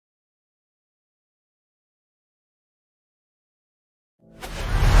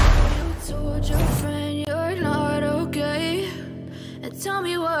Tell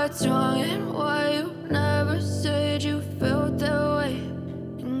me what's wrong and why you never said you felt that way.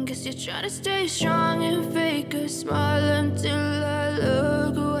 And guess you're trying to stay strong and fake a smile until I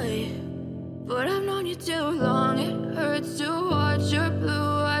look away. But I've known you too long, it hurts to watch your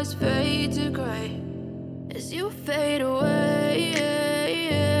blue eyes fade to gray as you fade away.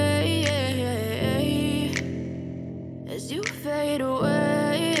 As you fade away.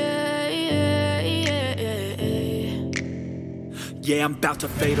 Yeah, I'm about to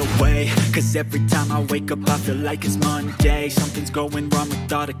fade away, cause every time I wake up I feel like it's Monday. Something's going wrong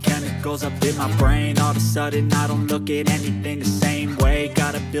with all the chemicals up in my brain. All of a sudden I don't look at anything the same way.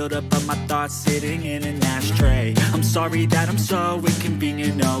 Gotta build up of my thoughts sitting in an ashtray. I'm sorry that I'm so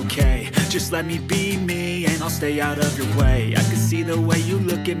inconvenient, okay. Just let me be me and I'll stay out of your way. I can see the way you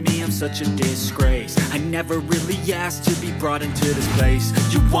look at me, I'm such a disgrace. I never really asked to be brought into this place.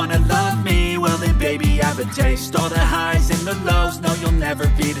 You wanna love me? Well then baby I have a taste. All the highs and the lows, no you'll never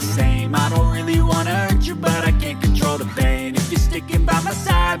be the same. I don't really wanna hurt you but I can't control the pain. If you're sticking by my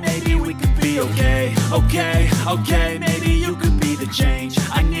side maybe we could be okay. Okay, maybe you could be the change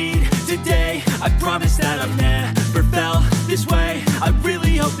I need today. I promise that I've never felt this way. I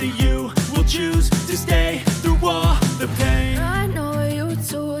really hope that you will choose to stay through all the pain. I know you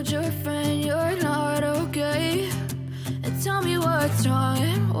told your friend you're not okay. And tell me what's wrong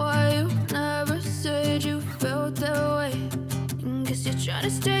and why you never said you felt that way. And guess you're trying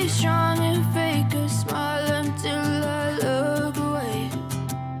to stay strong and fake a smile until I look away.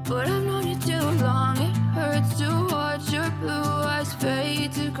 But I've known you too long, it hurts to watch your blue eyes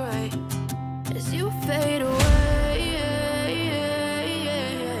fade to gray as you fade away.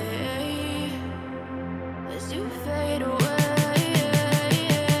 As you fade away.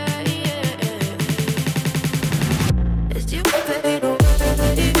 As you fade away. As you fade away.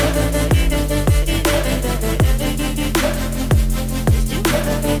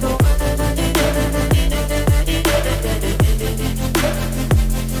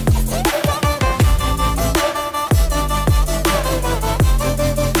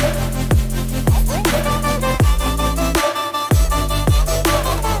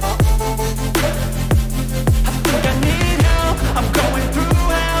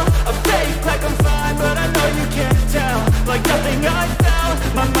 Like nothing I found,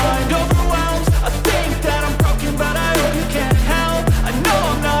 my mind overwhelms. I think that I'm broken, but I hope you can't help. I know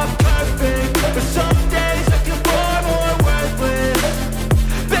I'm not perfect, but some days I feel far more worthless.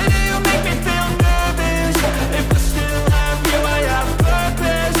 Baby, you make me feel nervous. If I still have you, I have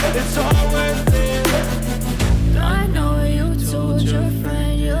purpose. It's all worth it. I know you told your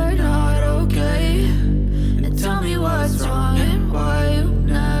friend you're not okay. And tell me what's wrong and why you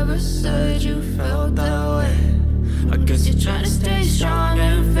never said you felt that way. I guess you're trying to stay strong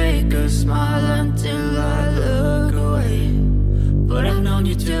and fake a smile until I look away. But I've known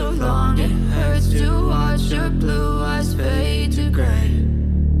you too long, it hurts to watch your blue eyes fade to gray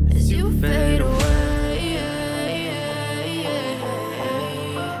as you fade away.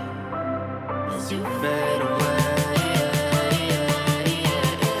 As you fade away.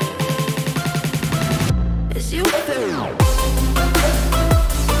 As you fade away.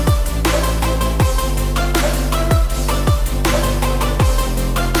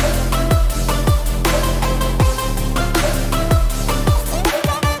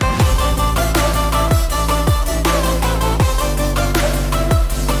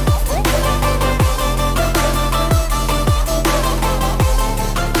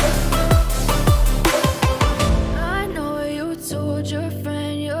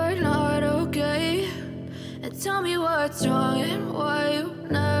 What's wrong and why you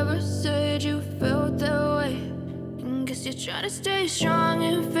never said you felt that way. And guess you're trying to stay strong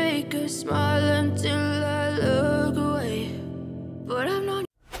and fake a smile until